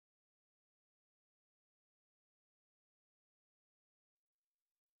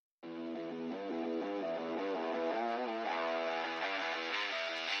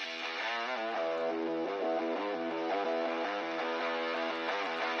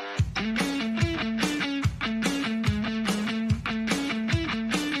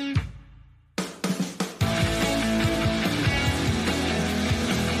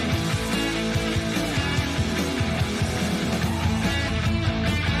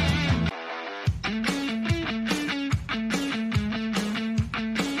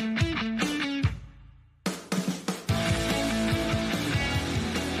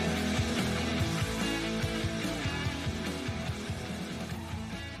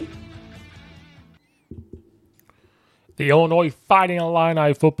The Illinois Fighting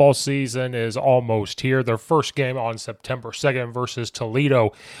Illini football season is almost here. Their first game on September 2nd versus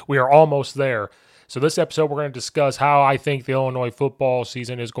Toledo. We are almost there. So this episode, we're going to discuss how I think the Illinois football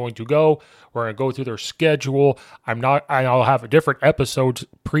season is going to go. We're going to go through their schedule. I'll have a different episodes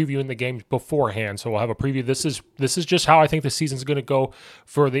previewing the games beforehand. So we'll have a preview. This is just how I think the season is going to go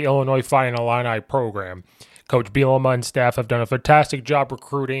for the Illinois Fighting Illini program. Coach Bielema and staff have done a fantastic job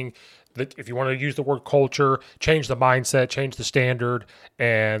recruiting. If you want to use the word culture, change the mindset, change the standard,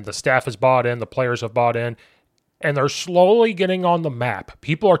 and the staff has bought in, the players have bought in, and they're slowly getting on the map.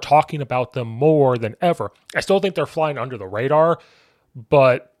 People are talking about them more than ever. I still think they're flying under the radar,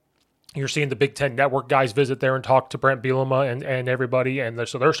 but you're seeing the Big Ten Network guys visit there and talk to Brent Bielema and everybody, and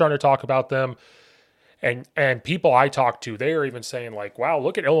so they're starting to talk about them. And people I talk to, they are even saying like, "Wow,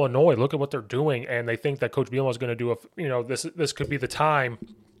 look at Illinois, look at what they're doing," and they think that Coach Bielema is going to do this could be the time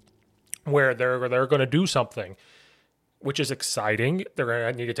where they're going to do something, which is exciting. They're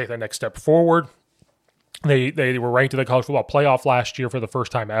going to need to take that next step forward. They were ranked in the college football playoff last year for the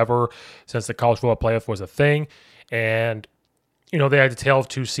first time ever since the college football playoff was a thing. And, they had a tale of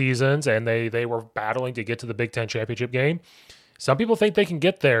two seasons, and they were battling to get to the Big Ten championship game. Some people think they can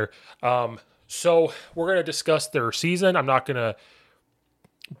get there. So we're going to discuss their season. I'm not going to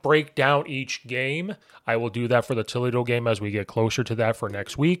break down each game. I will do that for the Toledo game as we get closer to that for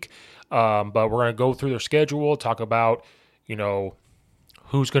next week. But we're going to go through their schedule, talk about,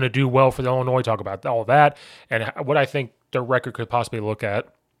 who's going to do well for the Illinois, talk about all that, and what I think their record could possibly look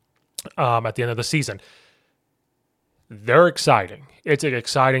at the end of the season. They're exciting. It's an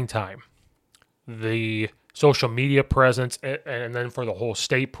exciting time. The social media presence and then for the whole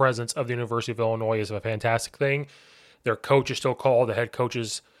state presence of the University of Illinois is a fantastic thing. Their coaches still call the head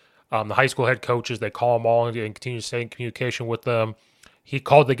coaches, the high school head coaches. They call them all and continue to stay in communication with them. He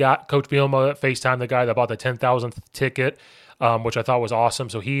called the guy, Coach Bielema, FaceTime the guy that bought the 10,000th ticket, which I thought was awesome.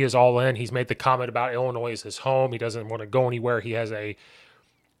 So he is all in. He's made the comment about Illinois is his home. He doesn't want to go anywhere. He has a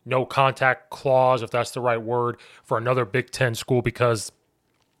no contact clause, if that's the right word, for another Big Ten school, because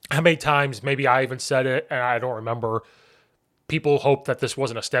how many times, maybe I even said it and I don't remember, people hope that this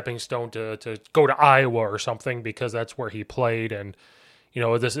wasn't a stepping stone to go to Iowa or something because that's where he played. And,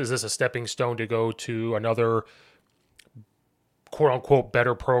 is this a stepping stone to go to another quote unquote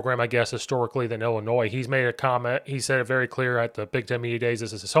better program, I guess, historically than Illinois? He's made a comment. He said it very clear at the Big Ten Media Days.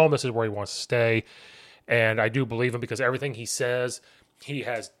 This is his home. This is where he wants to stay. And I do believe him because everything he says, he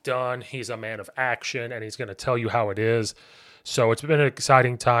has done. He's a man of action and he's going to tell you how it is. So it's been an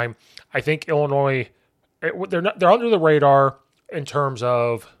exciting time. I think Illinois, they're under the radar in terms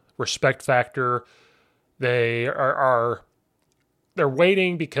of respect factor. They're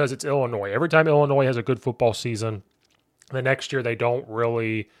waiting because it's Illinois. Every time Illinois has a good football season, the next year they don't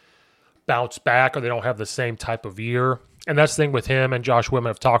really bounce back or they don't have the same type of year. And that's the thing with him and Josh Whitman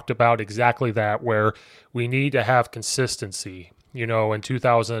have talked about exactly that, where we need to have consistency. In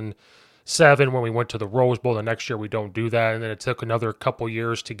 2007 when we went to the Rose Bowl, the next year we don't do that, and then it took another couple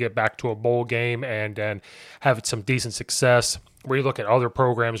years to get back to a bowl game and then have some decent success. Where you look at other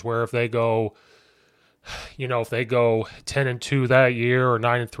programs where if they go 10-2 that year or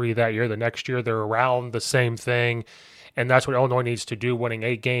 9-3 that year, the next year they're around the same thing, and that's what Illinois needs to do: winning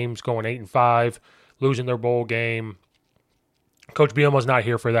 8 games, going 8-5, losing their bowl game. Coach Bielema's not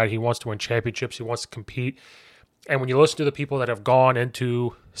here for that. He wants to win championships. He wants to compete. And when you listen to the people that have gone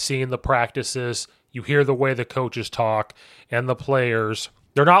into seeing the practices, you hear the way the coaches talk and the players.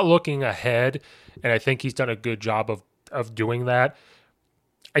 They're not looking ahead, and I think he's done a good job of doing that.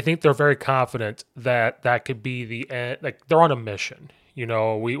 I think they're very confident that could be the end. Like, they're on a mission.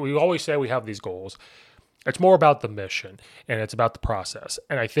 We always say we have these goals. It's more about the mission, and it's about the process.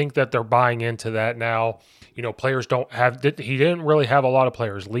 And I think that they're buying into that now. Players he didn't really have a lot of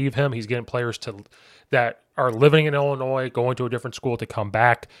players leave him. He's getting players that are living in Illinois, going to a different school to come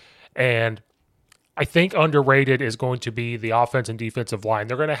back. And I think underrated is going to be the offense and defensive line.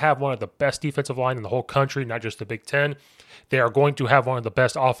 They're going to have one of the best defensive line in the whole country, not just the Big Ten. They are going to have one of the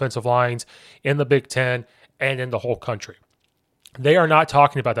best offensive lines in the Big Ten and in the whole country. They are not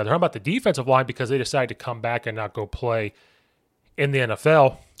talking about that. They're talking about the defensive line because they decided to come back and not go play in the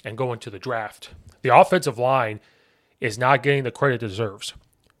NFL. and go into the draft. The offensive line is not getting the credit it deserves.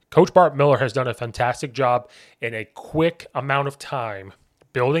 Coach Bart Miller has done a fantastic job in a quick amount of time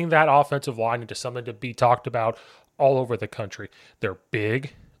building that offensive line into something to be talked about all over the country. They're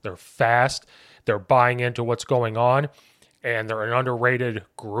big, they're fast, they're buying into what's going on, and they're an underrated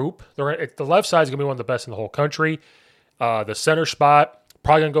group. The left side is going to be one of the best in the whole country. The center spot,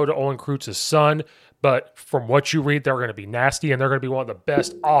 probably going to go to Olin Kreutz's son, but from what you read, they're going to be nasty, and they're going to be one of the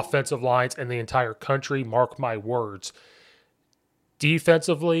best offensive lines in the entire country. Mark my words.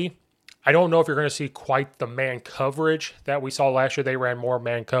 Defensively, I don't know if you're going to see quite the man coverage that we saw last year. They ran more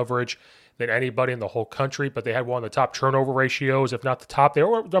man coverage than anybody in the whole country, but they had one of the top turnover ratios, if not the top. They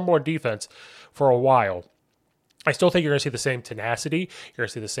were number one defense for a while. I still think you're going to see the same tenacity. You're going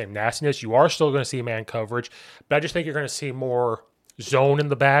to see the same nastiness. You are still going to see man coverage, but I just think you're going to see more zone in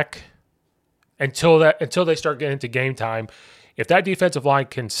the back until they start getting into game time. If that defensive line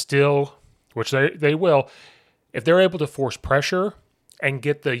can still, which they will, if they're able to force pressure and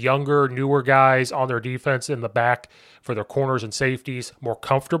get the younger, newer guys on their defense in the back for their corners and safeties more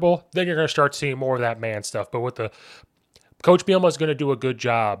comfortable, then you're going to start seeing more of that man stuff. But with Coach Bielema is going to do a good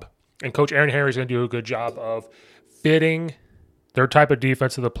job, and Coach Aaron Henry is going to do a good job of fitting their type of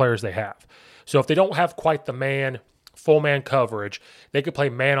defense to the players they have. So if they don't have quite the full man coverage, they could play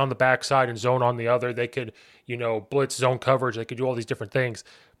man on the backside and zone on the other. They could, blitz zone coverage. They could do all these different things.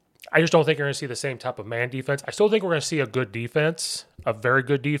 I just don't think you're going to see the same type of man defense. I still think we're going to see a good defense, a very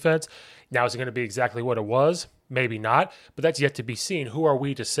good defense. Now, is it going to be exactly what it was? Maybe not, but that's yet to be seen. Who are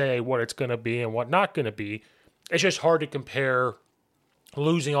we to say what it's going to be and what not going to be? It's just hard to compare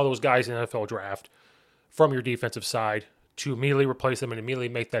losing all those guys in the NFL draft from your defensive side to immediately replace them and immediately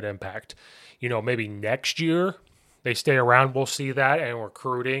make that impact. Maybe next year they stay around. We'll see that and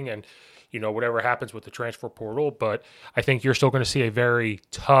recruiting and, whatever happens with the transfer portal. But I think you're still going to see a very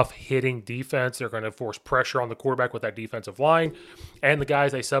tough hitting defense. They're going to force pressure on the quarterback with that defensive line. And the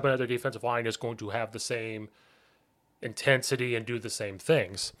guys they sub in at their defensive line is going to have the same intensity and do the same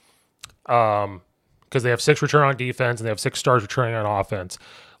things. Because they have 6 return on defense and they have 6 stars returning on offense.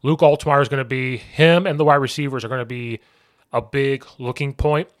 Luke Altmyer is going to be, him and the wide receivers are going to be a big looking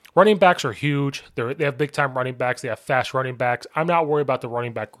point. Running backs are huge. They have big-time running backs. They have fast running backs. I'm not worried about the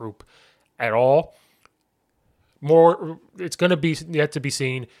running back group at all. It's going to be yet to be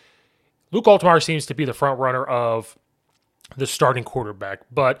seen. Luke Altmyer seems to be the front runner of the starting quarterback,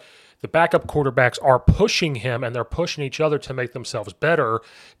 but the backup quarterbacks are pushing him, and they're pushing each other to make themselves better,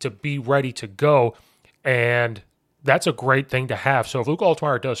 to be ready to go, and that's a great thing to have. So if Luke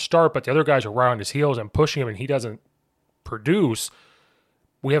Altmyer does start, but the other guys are right on his heels and pushing him, and he doesn't produce,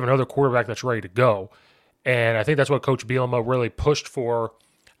 we have another quarterback that's ready to go. And I think that's what Coach Bielema really pushed for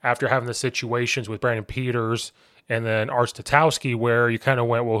after having the situations with Brandon Peters and then Art Statowski, where you kind of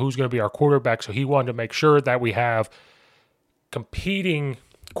went, well, who's going to be our quarterback? So he wanted to make sure that we have competing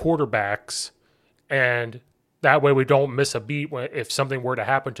quarterbacks, and that way we don't miss a beat if something were to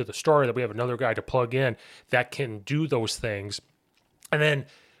happen to the starter, that we have another guy to plug in that can do those things. And then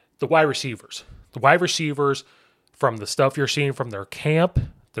the wide receivers. The wide receivers, from the stuff you're seeing from their camp,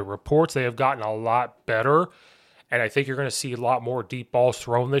 the reports, they have gotten a lot better. And I think you're going to see a lot more deep balls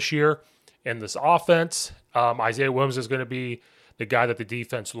thrown this year in this offense. Isaiah Williams is going to be the guy that the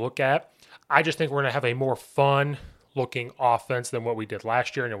defense look at. I just think we're going to have a more fun-looking offense than what we did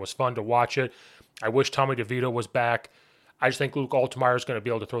last year, and it was fun to watch it. I wish Tommy DeVito was back. I just think Luke Altmyer is going to be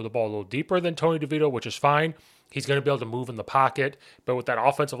able to throw the ball a little deeper than Tony DeVito, which is fine. He's going to be able to move in the pocket, but with that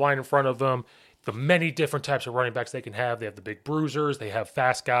offensive line in front of him, the many different types of running backs they can have. They have the big bruisers. They have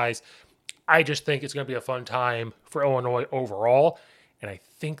fast guys. I just think it's going to be a fun time for Illinois overall, and I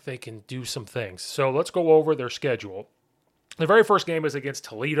think they can do some things. So let's go over their schedule. The very first game is against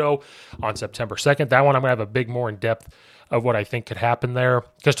Toledo on September 2nd. That one I'm going to have a big more in-depth of what I think could happen there,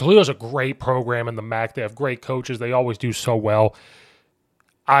 because Toledo's a great program in the MAC. They have great coaches. They always do so well.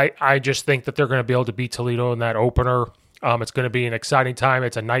 I just think that they're going to be able to beat Toledo in that opener. It's going to be an exciting time.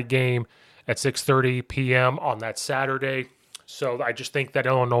 It's a night game at 6:30 p.m. on that Saturday. So I just think that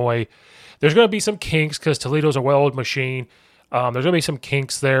Illinois, there's going to be some kinks because Toledo's a well-oiled machine. There's going to be some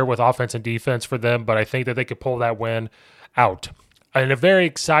kinks there with offense and defense for them, but I think that they could pull that win out. And a very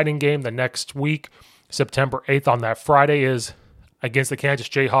exciting game the next week, September 8th on that Friday, is against the Kansas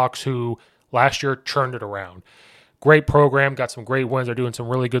Jayhawks, who last year turned it around. Great program, got some great wins. They're doing some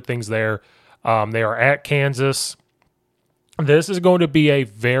really good things there. They are at Kansas. This is going to be a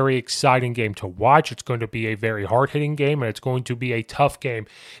very exciting game to watch. It's going to be a very hard-hitting game, and it's going to be a tough game.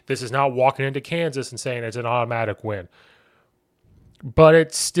 This is not walking into Kansas and saying it's an automatic win. But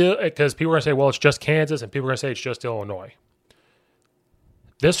it's still, because people are going to say, well, it's just Kansas, and people are going to say it's just Illinois.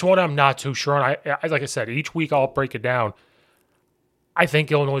 This one I'm not too sure on. I like I said, each week I'll break it down. I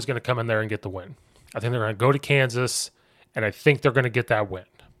think Illinois is going to come in there and get the win. I think they're going to go to Kansas, and I think they're going to get that win.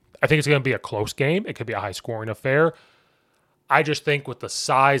 I think it's going to be a close game. It could be a high-scoring affair. I just think with the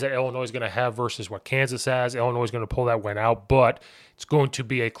size that Illinois is going to have versus what Kansas has, Illinois is going to pull that win out, but it's going to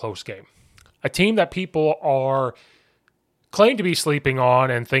be a close game. A team that people are claim to be sleeping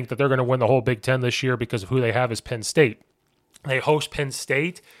on and think that they're going to win the whole Big Ten this year because of who they have is Penn State. They host Penn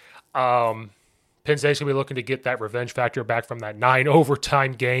State. Penn State's going to be looking to get that revenge factor back from that 9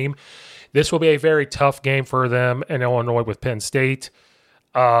 overtime game. This will be a very tough game for them in Illinois with Penn State.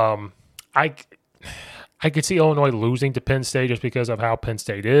 I could see Illinois losing to Penn State just because of how Penn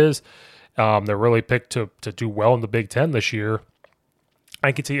State is. They're really picked to do well in the Big Ten this year.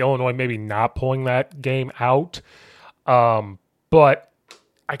 I could see Illinois maybe not pulling that game out. But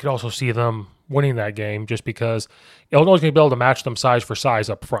I could also see them winning that game just because Illinois is going to be able to match them size for size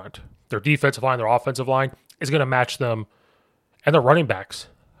up front. Their defensive line, their offensive line is going to match them, and their running backs,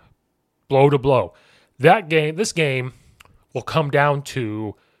 blow to blow. This game will come down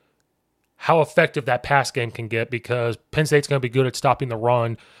to how effective that pass game can get because Penn State's going to be good at stopping the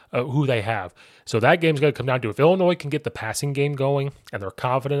run, who they have. So that game's going to come down to if Illinois can get the passing game going and they're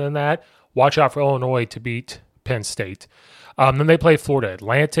confident in that, watch out for Illinois to beat Penn State. Then they play Florida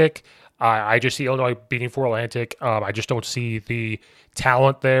Atlantic. I just see Illinois beating Florida Atlantic. I just don't see the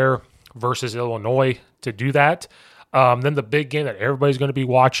talent there versus Illinois to do that. Then the big game that everybody's going to be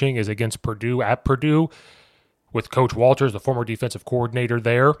watching is against Purdue at Purdue with Coach Walters, the former defensive coordinator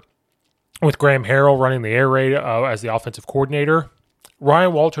there, with Graham Harrell running the air raid as the offensive coordinator.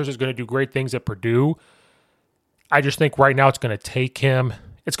 Ryan Walters is going to do great things at Purdue. I just think right now it's going to take him.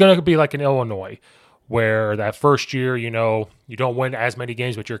 It's going to be like in Illinois where that first year, you don't win as many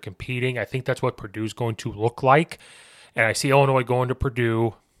games, but you're competing. I think that's what Purdue's going to look like. And I see Illinois going to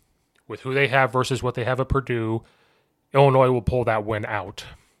Purdue with who they have versus what they have at Purdue. Illinois will pull that win out.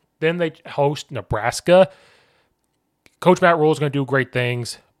 Then they host Nebraska. Coach Matt Rhule is going to do great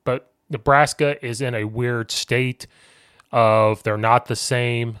things, but Nebraska is in a weird state of they're not the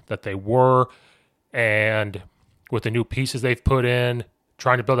same that they were. And with the new pieces they've put in,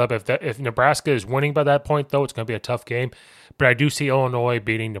 trying to build up. If Nebraska is winning by that point, though, it's going to be a tough game. But I do see Illinois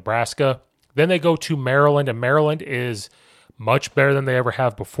beating Nebraska. Then they go to Maryland, and Maryland is much better than they ever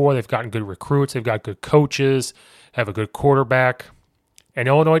have before. They've gotten good recruits. They've got good coaches, have a good quarterback. And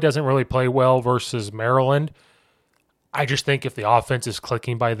Illinois doesn't really play well versus Maryland. I just think if the offense is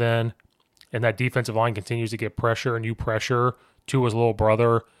clicking by then and that defensive line continues to get pressure and you pressure to his little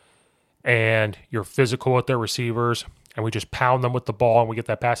brother and you're physical with their receivers and we just pound them with the ball and we get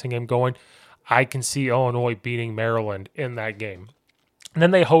that passing game going, I can see Illinois beating Maryland in that game. And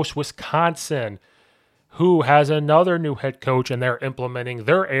then they host Wisconsin, who has another new head coach, and they're implementing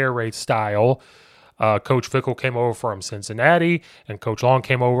their air raid style. Coach Fickell came over from Cincinnati, and Coach Long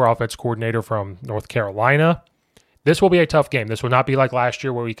came over, offense coordinator from North Carolina. This will be a tough game. This will not be like last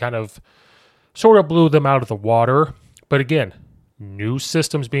year where we kind of sort of blew them out of the water. But again, new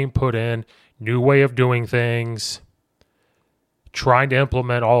systems being put in, new way of doing things, trying to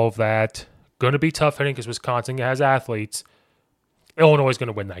implement all of that. Going to be tough hitting because Wisconsin has athletes. Illinois is going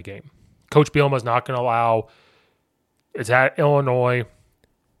to win that game. Coach Bielema is not going to allow. It's at Illinois.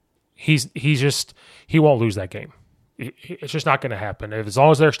 He won't lose that game. It's just not going to happen. As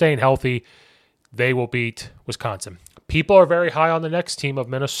long as they're staying healthy, they will beat Wisconsin. People are very high on the next team of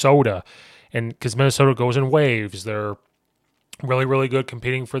Minnesota, and because Minnesota goes in waves, they're really, really good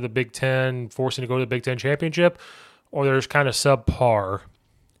competing for the Big Ten, forcing to go to the Big Ten championship, or they're just kind of subpar.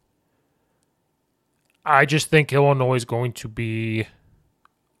 I just think Illinois is going to be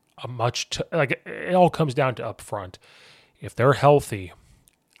it all comes down to up front. If they're healthy,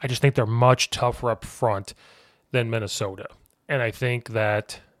 I just think they're much tougher up front than Minnesota. And I think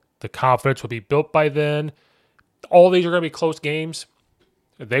that the confidence will be built by then. All these are going to be close games.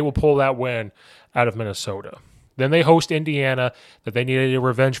 They will pull that win out of Minnesota. Then they host Indiana, that they needed a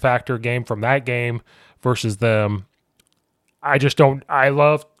revenge factor game from that game versus them. I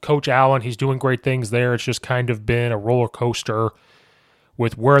love Coach Allen. He's doing great things there. It's just kind of been a roller coaster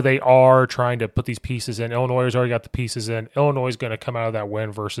with where they are trying to put these pieces in. Illinois has already got the pieces in. Illinois is going to come out of that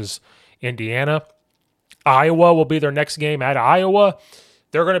win versus Indiana. Iowa will be their next game at Iowa.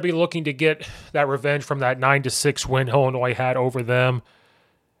 They're going to be looking to get that revenge from that 9-6 win Illinois had over them.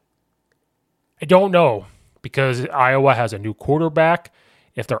 I don't know because Iowa has a new quarterback.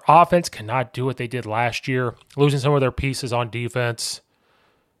 If their offense cannot do what they did last year, losing some of their pieces on defense,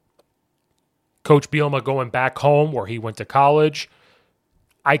 Coach Bielema going back home where he went to college,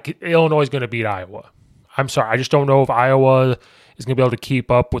 Illinois is going to beat Iowa. I'm sorry. I just don't know if Iowa is going to be able to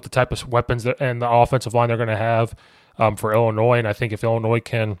keep up with the type of weapons and the offensive line they're going to have for Illinois. And I think if Illinois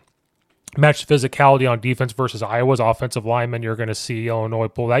can match the physicality on defense versus Iowa's offensive linemen, you're going to see Illinois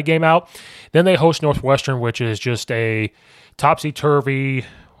pull that game out. Then they host Northwestern, which is just a topsy-turvy,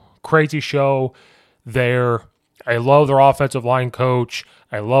 crazy show there. I love their offensive line coach.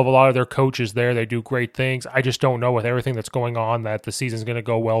 I love a lot of their coaches there. They do great things. I just don't know with everything that's going on that the season's going to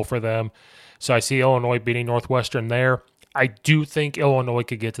go well for them. So I see Illinois beating Northwestern there. I do think Illinois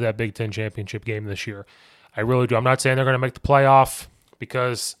could get to that Big Ten championship game this year. I really do. I'm not saying they're going to make the playoff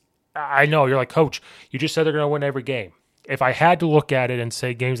because I know you're like, Coach, you just said they're going to win every game. If I had to look at it and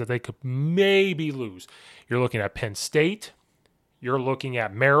say games that they could maybe lose, you're looking at Penn State, you're looking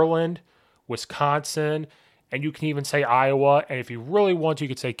at Maryland, Wisconsin, and you can even say Iowa, and if you really want to, you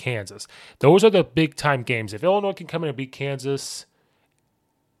could say Kansas. Those are the big-time games. If Illinois can come in and beat Kansas,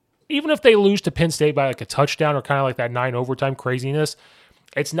 even if they lose to Penn State by like a touchdown or kind of like that 9 overtime craziness,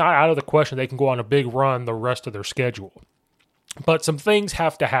 it's not out of the question they can go on a big run the rest of their schedule. But some things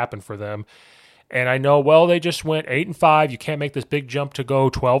have to happen for them. And I know, well, they just went 8-5. You can't make this big jump to go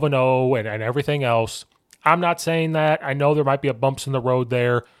 12-0 and everything else. I'm not saying that. I know there might be a bumps in the road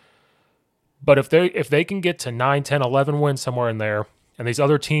there. But if they can get to 9, 10, 11 wins somewhere in there, and these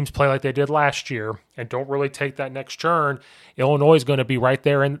other teams play like they did last year and don't really take that next turn, Illinois is going to be right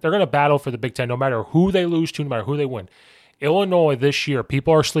there, and they're going to battle for the Big Ten no matter who they lose to, no matter who they win. Illinois this year,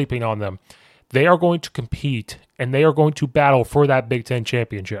 people are sleeping on them. They are going to compete, and they are going to battle for that Big Ten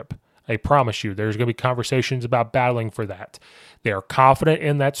championship. I promise you, there's going to be conversations about battling for that. They are confident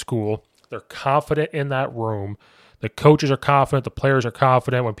in that school. They're confident in that room. The coaches are confident. The players are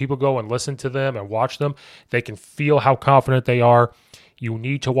confident. When people go and listen to them and watch them, they can feel how confident they are. You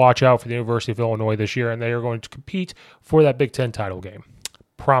need to watch out for the University of Illinois this year, and they are going to compete for that Big Ten title game.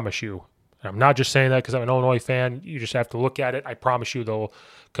 Promise you. And I'm not just saying that because I'm an Illinois fan. You just have to look at it. I promise you they'll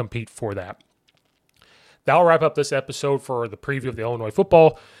compete for that. That'll wrap up this episode for the preview of the Illinois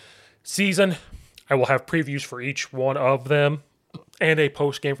football season. I will have previews for each one of them and a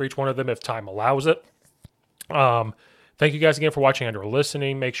post game for each one of them if time allows it. Thank you guys again for watching and or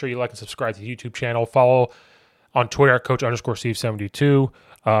listening. Make sure you like and subscribe to the YouTube channel. Follow on Twitter at Coach_Steve72.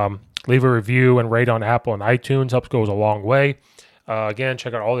 Leave a review and rate on Apple and iTunes. Helps goes a long way. Again,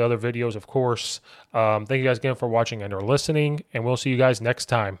 check out all the other videos, of course. Thank you guys again for watching and or listening, and we'll see you guys next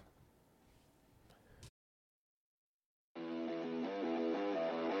time.